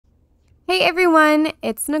Hey everyone,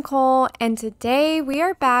 it's Nicole, and today we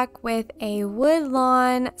are back with a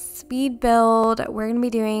woodlawn speed build we're going to be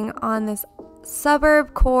doing on this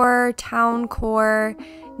Suburbcore, town core,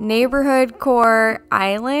 neighborhood core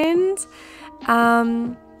island.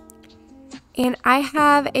 And I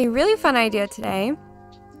have a really fun idea today.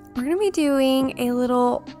 We're going to be doing a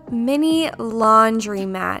little mini laundry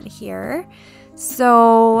mat here.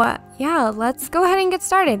 So yeah, let's go ahead and get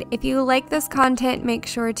started. If you like this content, make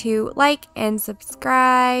sure to like and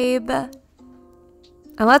subscribe. And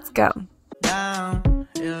let's go. Down,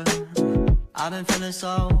 yeah. I've been feeling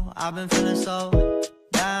so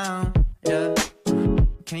down, yeah.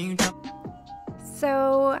 Can you tell?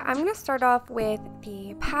 So I'm gonna start off with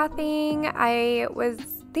the pathing. I was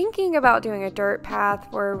thinking about doing a dirt path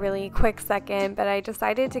for a really quick second, but I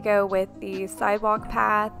decided to go with the sidewalk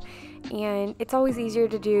path, and it's always easier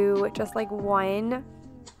to do just like one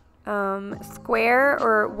square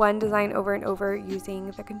or one design over and over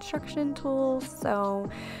using the construction tools. So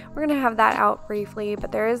we're gonna have that out briefly,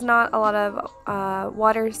 but there is not a lot of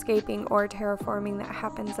waterscaping or terraforming that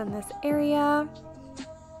happens in this area.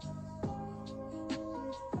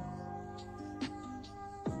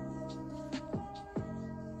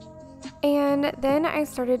 And then I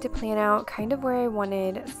started to plan out kind of where I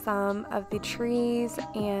wanted some of the trees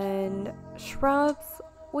and shrubs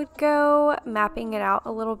would go, mapping it out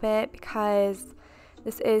a little bit because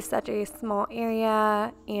this is such a small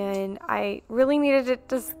area and I really needed it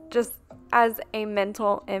just as a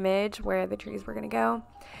mental image where the trees were going to go.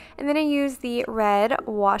 And then I used the red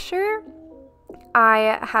washer.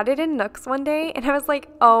 I had it in Nooks one day and I was like,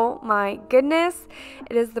 oh my goodness,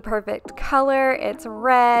 it is the perfect color. It's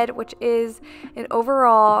red, which is an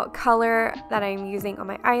overall color that I'm using on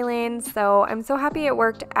my island. So I'm so happy it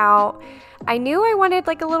worked out. I knew I wanted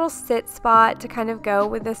like a little sit spot to kind of go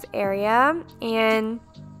with this area, and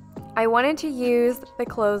I wanted to use the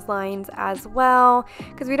clotheslines as well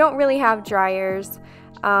because we don't really have dryers.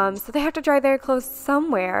 So they have to dry their clothes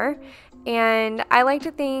somewhere. And I like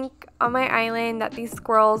to think on my island that these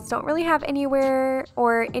squirrels don't really have anywhere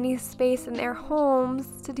or any space in their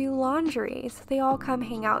homes to do laundry, so they all come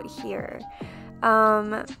hang out here.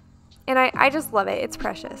 And I just love it. It's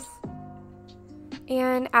precious.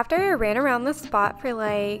 And after I ran around the spot for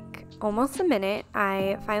like almost a minute,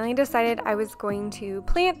 I finally decided I was going to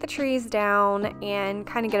plant the trees down and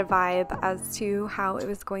kind of get a vibe as to how it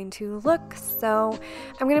was going to look. So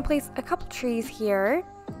I'm going to place a couple trees here.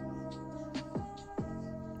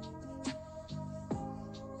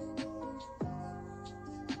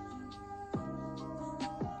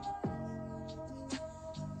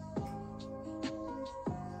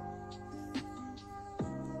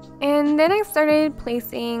 And then I started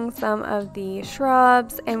placing some of the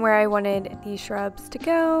shrubs and where I wanted the shrubs to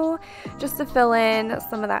go, just to fill in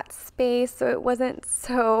some of that space so it wasn't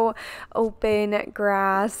so open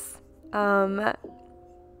grass in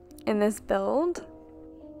this build.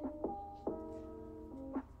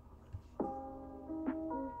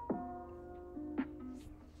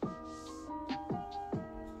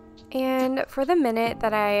 And for the minute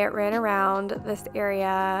that I ran around this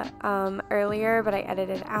area earlier, but I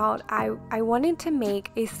edited out, I wanted to make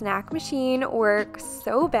a snack machine work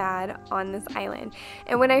so bad on this island.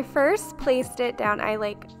 And when I first placed it down,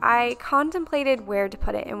 I contemplated where to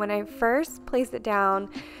put it. And when I first placed it down,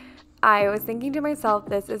 I was thinking to myself,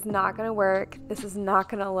 this is not going to work. This is not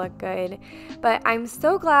going to look good. But I'm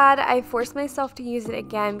so glad I forced myself to use it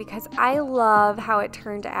again because I love how it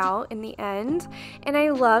turned out in the end. And I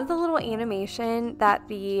love the little animation that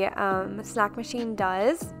the snack machine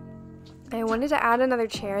does. I wanted to add another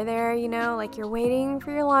chair there, you know, like you're waiting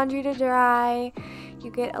for your laundry to dry. You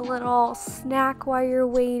get a little snack while you're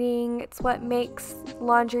waiting. It's what makes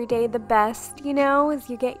laundry day the best, you know, is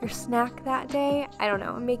you get your snack that day. I don't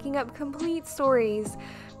know, I'm making up complete stories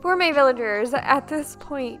for my villagers at this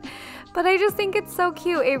point. But I just think it's so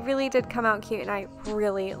cute. It really did come out cute and I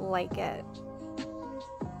really like it.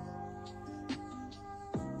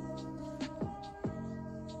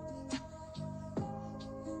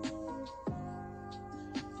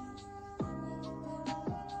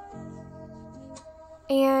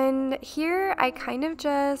 And here I kind of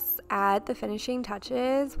just add the finishing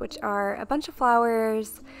touches, which are a bunch of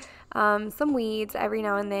flowers, some weeds every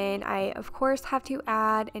now and then. I, of course, have to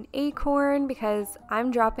add an acorn because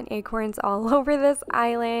I'm dropping acorns all over this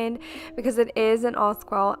island because it is an all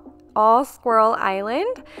squirrel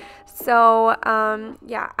island. So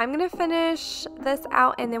yeah, I'm gonna finish this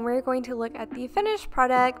out and then we're going to look at the finished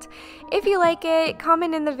product. If you like it,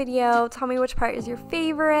 comment in the video, tell me which part is your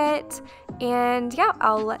favorite, and yeah,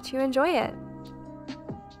 I'll let you enjoy it.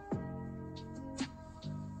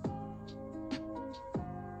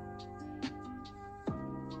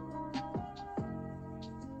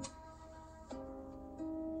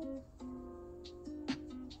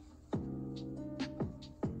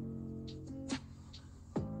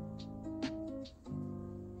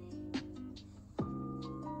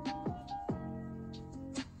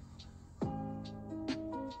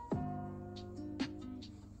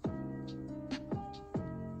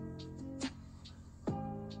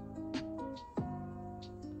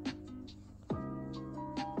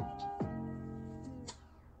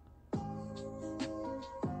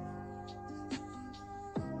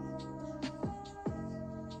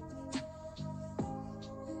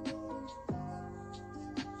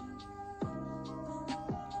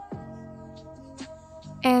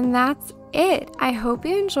 And that's it. I hope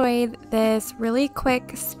you enjoyed this really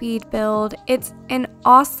quick speed build. It's an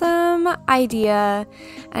awesome idea.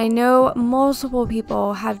 I know multiple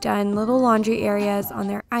people have done little laundry areas on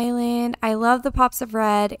their island. I love the pops of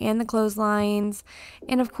red and the clotheslines.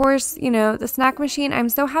 And of course, you know, the snack machine. I'm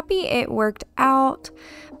so happy it worked out.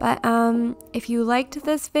 But if you liked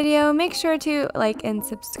this video, make sure to like and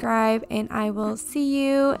subscribe, and I will see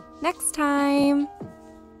you next time.